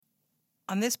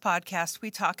On this podcast, we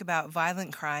talk about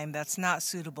violent crime that's not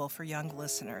suitable for young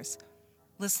listeners.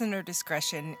 Listener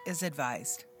discretion is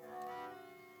advised.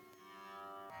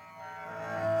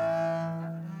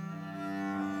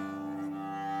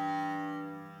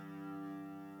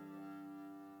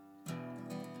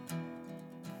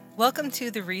 Welcome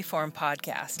to the Reform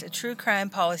Podcast, a true crime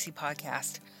policy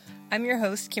podcast. I'm your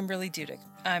host, Kimberly Dudick.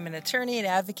 I'm an attorney and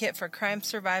advocate for crime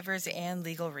survivors and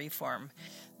legal reform.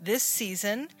 This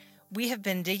season, we have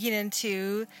been digging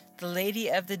into the Lady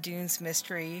of the Dunes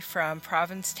mystery from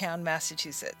Provincetown,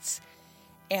 Massachusetts.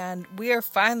 And we are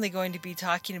finally going to be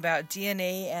talking about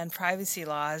DNA and privacy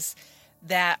laws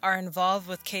that are involved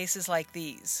with cases like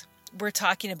these. We're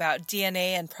talking about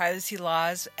DNA and privacy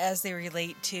laws as they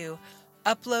relate to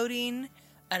uploading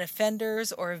an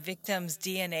offender's or a victim's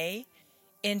DNA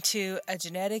into a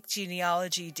genetic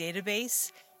genealogy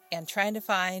database and trying to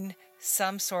find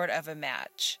some sort of a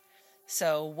match.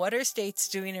 So what are states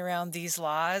doing around these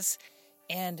laws,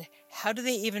 and how do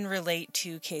they even relate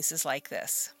to cases like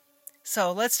this?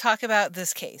 So let's talk about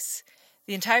this case.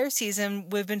 The entire season,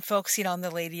 we've been focusing on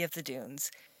the Lady of the Dunes.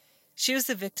 She was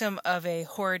the victim of a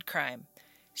horrid crime.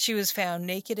 She was found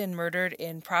naked and murdered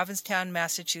in Provincetown,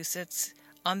 Massachusetts,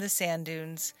 on the sand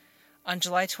dunes on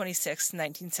July 26,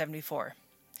 1974.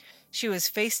 She was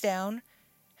face down,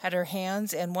 had her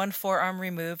hands and one forearm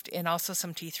removed, and also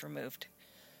some teeth removed.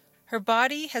 Her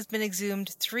body has been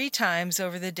exhumed 3 times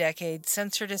over the decades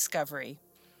since her discovery,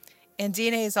 and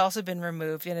DNA has also been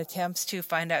removed in attempts to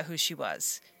find out who she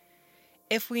was.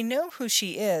 If we know who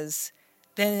she is,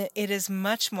 then it is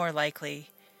much more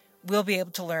likely we'll be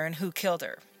able to learn who killed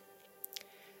her.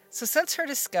 So since her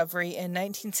discovery in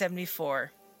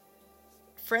 1974,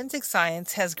 forensic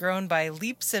science has grown by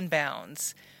leaps and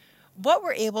bounds. What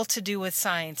we're able to do with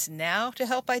science now to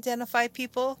help identify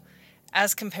people,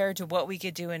 as compared to what we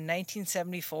could do in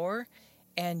 1974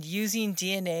 and using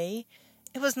DNA,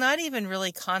 it was not even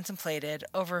really contemplated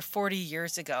over 40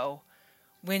 years ago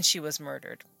when she was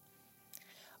murdered.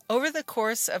 Over the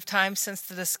course of time since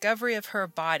the discovery of her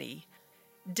body,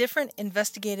 different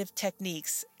investigative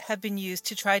techniques have been used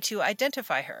to try to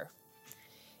identify her.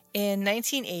 In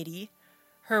 1980,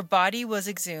 her body was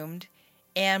exhumed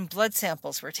and blood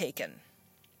samples were taken.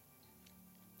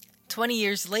 20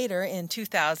 years later, in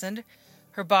 2000,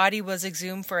 her body was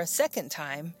exhumed for a second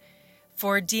time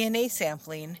for DNA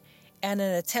sampling and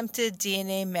an attempted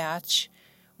DNA match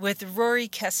with Rory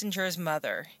Kessinger's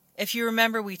mother. If you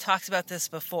remember, we talked about this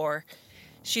before.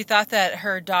 She thought that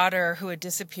her daughter, who had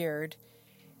disappeared,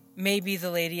 may be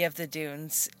the Lady of the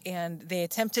Dunes, and they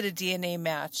attempted a DNA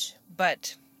match,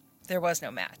 but there was no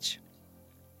match.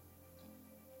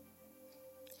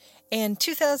 In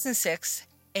 2006,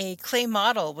 a clay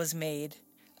model was made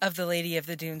of the Lady of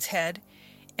the Dunes head,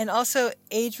 and also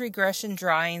age regression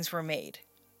drawings were made.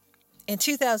 In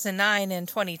 2009 and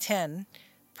 2010,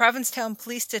 Provincetown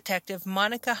Police Detective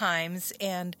Monica Himes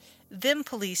and then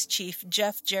Police Chief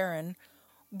Jeff Jaron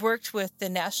worked with the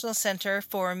National Center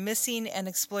for Missing and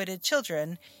Exploited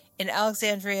Children in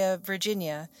Alexandria,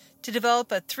 Virginia, to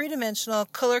develop a 3-dimensional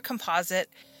color composite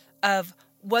of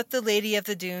what the Lady of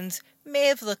the Dunes may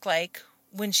have looked like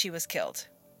when she was killed.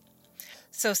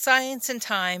 So science and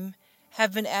time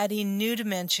have been adding new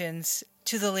dimensions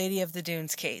to the Lady of the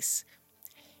Dunes case.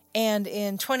 And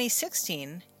in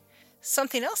 2016,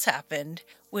 something else happened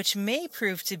which may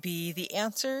prove to be the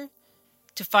answer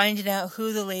to finding out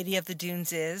who the Lady of the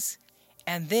Dunes is,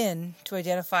 and then to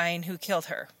identifying who killed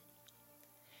her.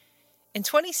 In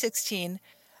 2016,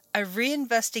 a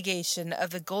reinvestigation of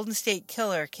the Golden State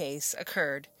Killer case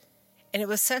occurred, and it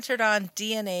was centered on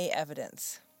DNA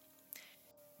evidence.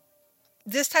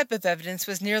 This type of evidence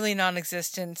was nearly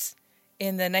non-existent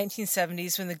in the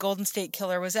 1970s when the Golden State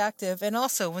Killer was active, and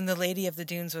also when the Lady of the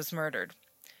Dunes was murdered.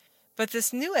 But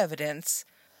this new evidence,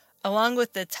 along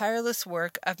with the tireless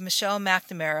work of Michelle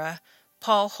McNamara,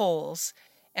 Paul Holes,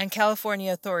 and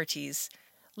California authorities,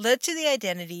 led to the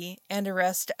identity and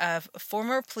arrest of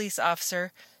former police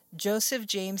officer Joseph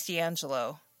James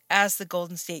DeAngelo as the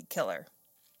Golden State Killer.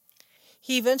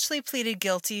 He eventually pleaded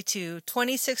guilty to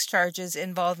 26 charges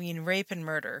involving rape and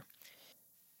murder.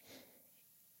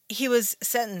 He was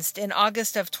sentenced in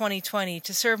August of 2020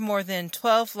 to serve more than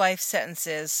 12 life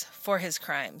sentences for his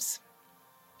crimes.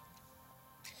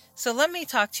 So let me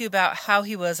talk to you about how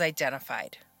he was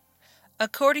identified.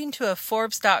 According to a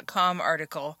Forbes.com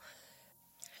article,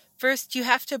 first you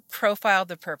have to profile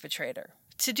the perpetrator.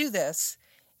 To do this,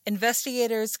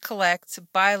 investigators collect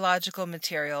biological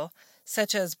material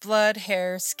such as blood,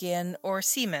 hair, skin, or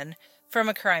semen from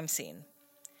a crime scene.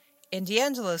 In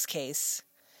DeAngelo's case,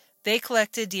 they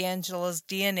collected DeAngelo's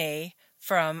DNA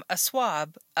from a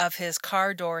swab of his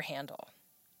car door handle.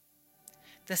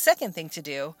 The second thing to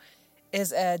do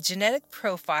is a genetic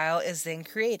profile is then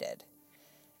created.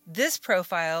 This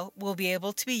profile will be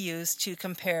able to be used to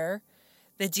compare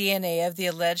the DNA of the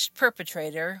alleged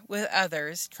perpetrator with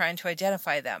others trying to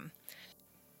identify them.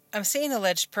 I'm saying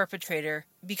alleged perpetrator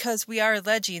because we are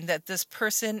alleging that this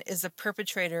person is the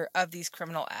perpetrator of these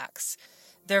criminal acts.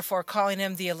 Therefore, calling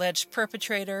him the alleged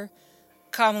perpetrator,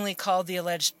 commonly called the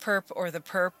alleged perp or the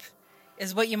perp,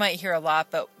 is what you might hear a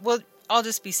lot, but I'll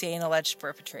just be saying alleged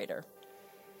perpetrator.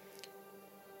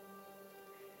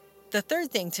 The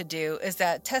third thing to do is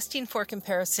that testing for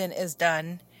comparison is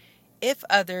done if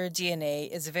other DNA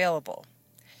is available.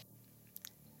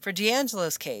 For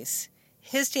DeAngelo's case,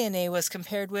 his DNA was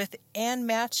compared with and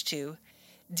matched to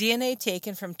DNA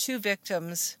taken from two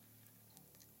victims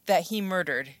that he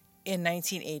murdered in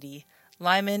 1980,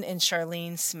 Lyman and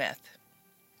Charlene Smith.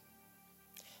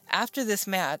 After this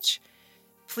match,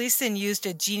 police then used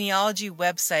a genealogy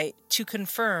website to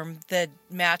confirm the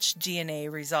matched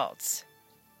DNA results.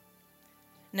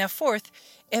 Now, fourth,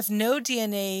 if no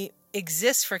DNA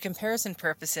exists for comparison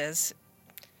purposes,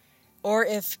 or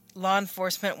if law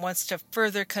enforcement wants to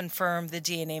further confirm the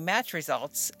DNA match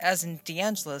results, as in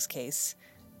DeAngelo's case,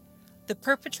 the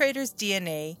perpetrator's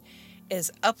DNA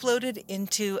is uploaded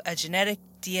into a genetic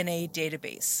DNA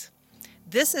database.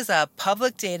 This is a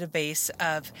public database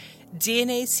of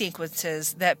DNA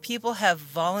sequences that people have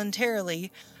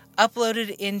voluntarily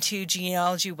uploaded into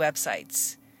genealogy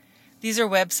websites. These are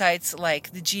websites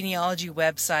like the genealogy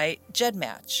website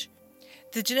GEDmatch.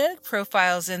 The genetic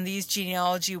profiles in these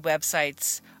genealogy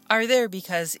websites are there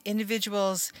because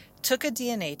individuals took a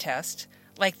DNA test,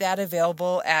 like that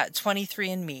available at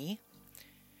 23andMe,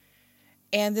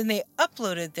 and then they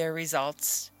uploaded their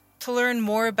results to learn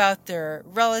more about their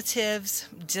relatives,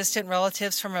 distant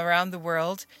relatives from around the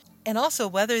world, and also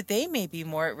whether they may be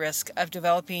more at risk of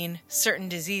developing certain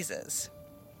diseases.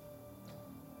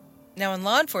 Now, when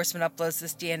law enforcement uploads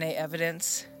this DNA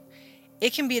evidence,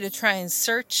 it can be to try and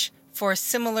search for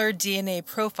similar DNA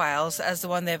profiles as the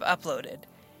one they've uploaded.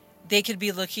 They could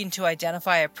be looking to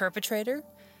identify a perpetrator,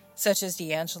 such as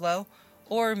DeAngelo,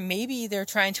 or maybe they're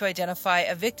trying to identify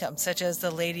a victim, such as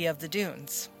the Lady of the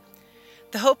Dunes.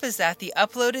 The hope is that the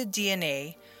uploaded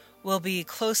DNA will be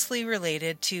closely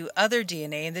related to other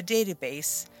DNA in the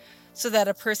database so that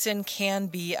a person can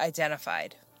be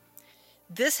identified.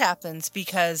 This happens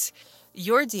because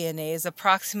your DNA is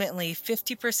approximately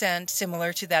 50%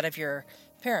 similar to that of your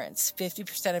parents,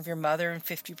 50% of your mother and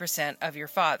 50% of your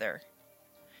father.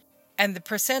 And the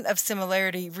percent of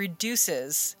similarity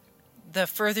reduces the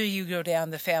further you go down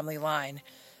the family line.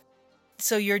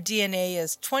 So your DNA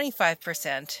is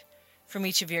 25% from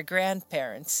each of your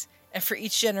grandparents, and for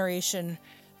each generation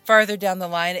farther down the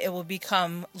line, it will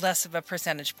become less of a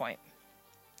percentage point.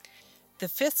 The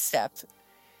fifth step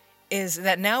is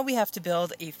that now we have to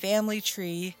build a family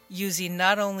tree using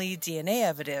not only DNA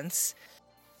evidence,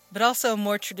 but also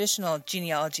more traditional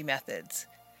genealogy methods,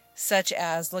 such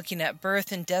as looking at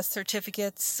birth and death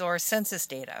certificates or census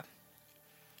data.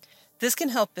 This can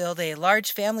help build a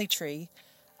large family tree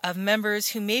of members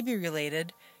who may be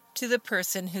related to the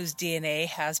person whose DNA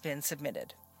has been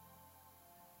submitted.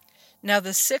 Now,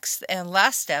 the sixth and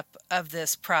last step of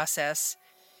this process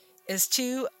is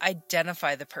to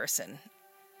identify the person.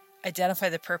 Identify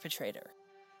the perpetrator.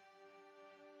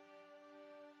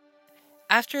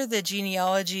 After the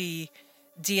genealogy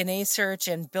DNA search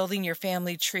and building your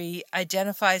family tree,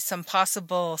 identify some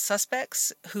possible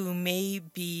suspects who may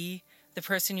be the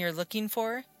person you're looking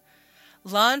for.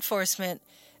 Law enforcement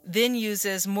then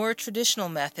uses more traditional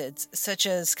methods, such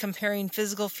as comparing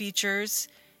physical features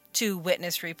to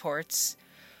witness reports,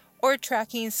 or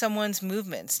tracking someone's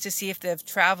movements to see if they've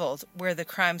traveled where the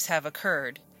crimes have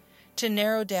occurred, to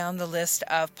narrow down the list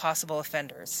of possible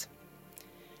offenders.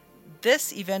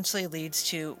 This eventually leads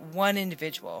to one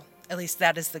individual, at least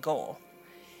that is the goal.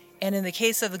 And in the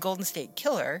case of the Golden State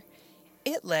Killer,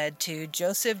 it led to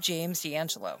Joseph James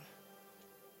DeAngelo.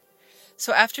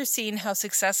 So after seeing how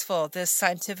successful this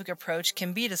scientific approach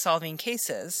can be to solving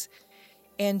cases,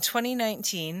 in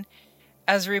 2019,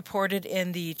 as reported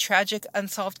in the tragic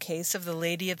unsolved case of the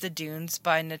Lady of the Dunes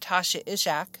by Natasha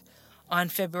Ishak on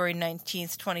February 19,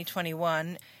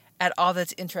 2021 at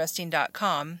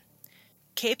allthat'sinteresting.com,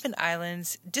 Cape and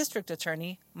Islands District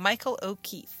Attorney Michael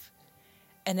O'Keefe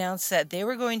announced that they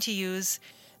were going to use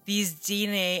these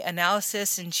DNA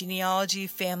analysis and genealogy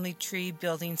family tree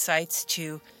building sites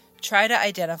to try to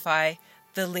identify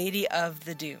the Lady of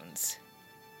the Dunes.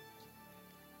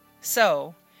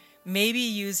 So, maybe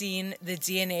using the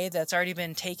DNA that's already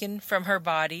been taken from her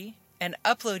body and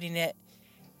uploading it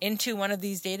into one of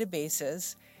these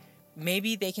databases,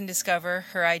 maybe they can discover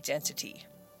her identity.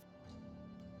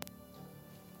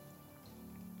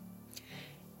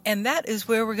 And that is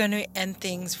where we're going to end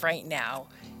things right now.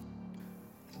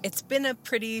 It's been a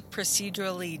pretty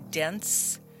procedurally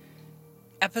dense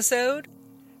episode.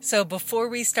 So before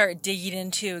we start digging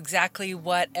into exactly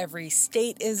what every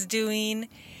state is doing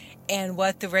and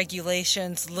what the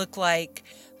regulations look like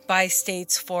by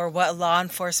states for what law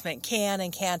enforcement can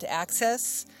and can't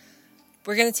access,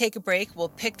 we're going to take a break. We'll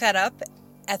pick that up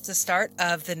at the start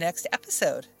of the next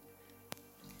episode.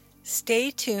 Stay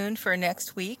tuned for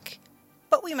next week,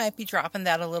 but we might be dropping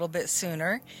that a little bit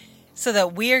sooner so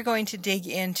that we are going to dig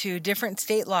into different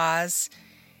state laws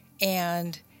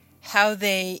and how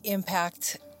they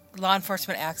impact law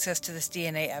enforcement access to this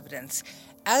DNA evidence.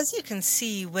 As you can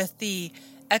see with the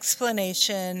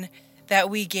explanation that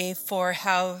we gave for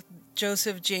how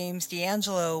Joseph James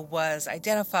DeAngelo was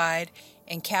identified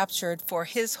and captured for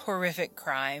his horrific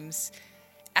crimes,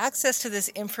 access to this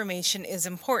information is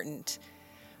important.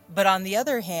 But on the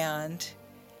other hand,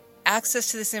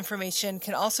 access to this information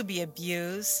can also be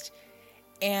abused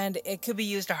and it could be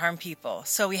used to harm people.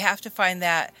 So we have to find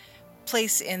that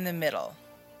place in the middle.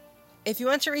 If you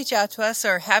want to reach out to us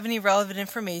or have any relevant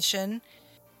information,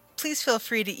 please feel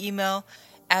free to email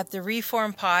at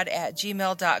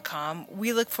thereformpod@gmail.com.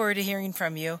 We look forward to hearing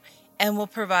from you and will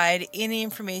provide any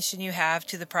information you have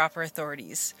to the proper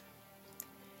authorities.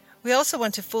 We also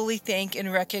want to fully thank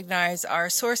and recognize our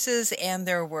sources and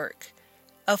their work.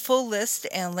 A full list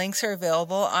and links are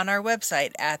available on our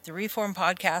website at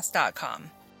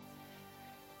thereformpodcast.com.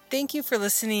 Thank you for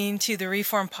listening to the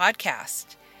Reform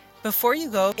Podcast. Before you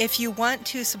go, if you want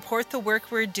to support the work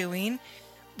we're doing,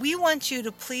 we want you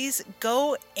to please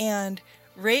go and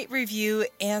rate, review,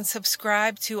 and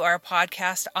subscribe to our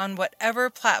podcast on whatever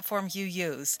platform you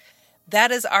use.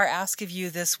 That is our ask of you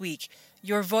this week.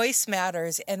 Your voice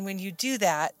matters, and when you do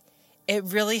that, it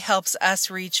really helps us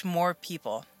reach more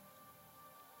people.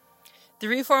 The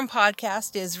Reform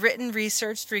Podcast is written,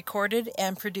 researched, recorded,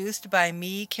 and produced by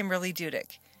me, Kimberly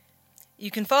Dudick. You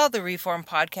can follow the Reform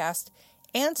Podcast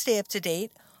and stay up to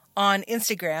date on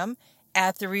Instagram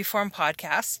at The Reform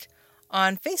Podcast,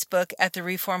 on Facebook at The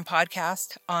Reform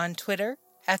Podcast, on Twitter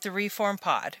at The Reform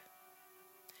Pod.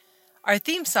 Our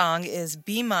theme song is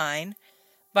Be Mine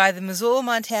by the Missoula,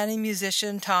 Montana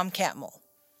musician Tom Catmull.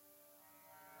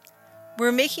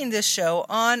 We're making this show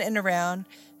on and around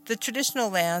the traditional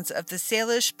lands of the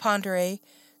Salish, Pend Oreille,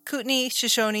 Kootenai,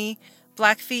 Shoshone,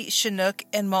 Blackfeet, Chinook,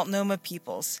 and Multnomah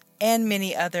peoples, and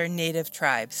many other native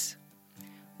tribes.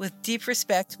 With deep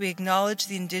respect, we acknowledge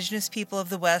the indigenous people of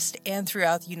the West and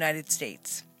throughout the United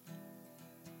States.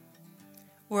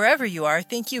 Wherever you are,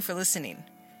 thank you for listening.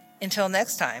 Until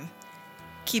next time,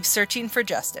 keep searching for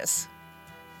justice.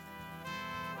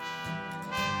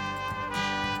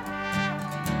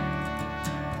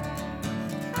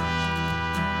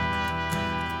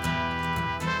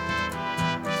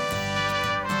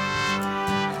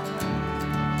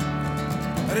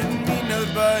 I didn't mean no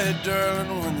by it,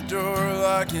 darling, when the door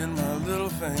locked in my little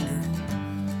finger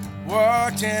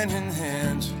walked hand in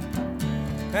hand.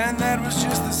 And that was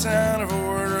just the sound of a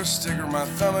word or a stick or my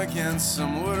thumb against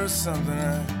some wood or something.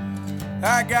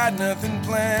 I got nothing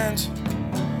planned.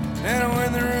 And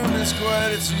when the room is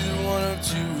quiet, it's either one of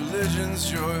two religions,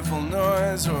 joyful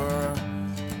noise or a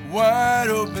wide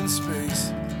open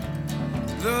space.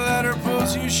 The letter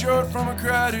pulls you short from a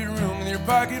crowded room with your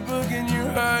pocketbook and your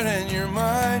heart and your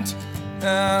mind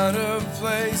out of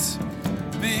place.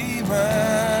 Be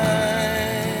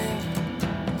mine.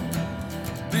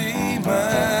 Be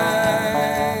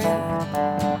mine.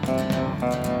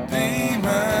 Be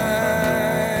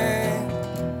mine.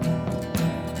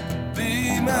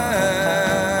 Be mine.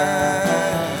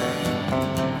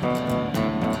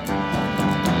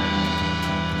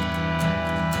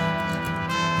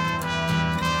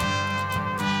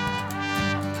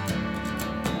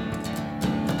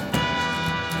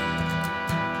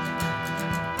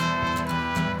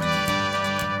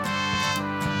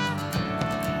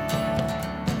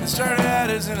 Started out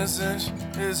as innocent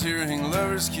as hearing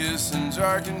lovers kiss in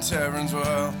darkened taverns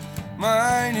while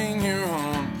minding your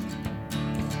own.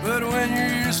 But when your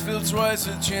ears fill twice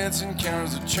with chance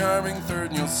encounters, a charming third,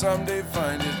 and you'll someday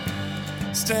find it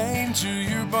stained to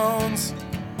your bones.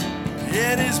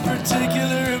 It is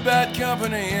particular about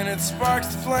company, and it sparks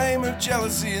the flame of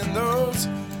jealousy in those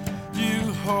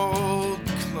you hold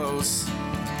close.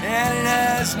 And it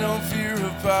has no fear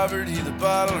of poverty, the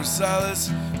bottle or solace.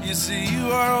 You see,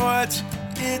 you are what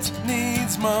it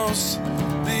needs most.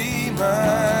 Be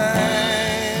mine.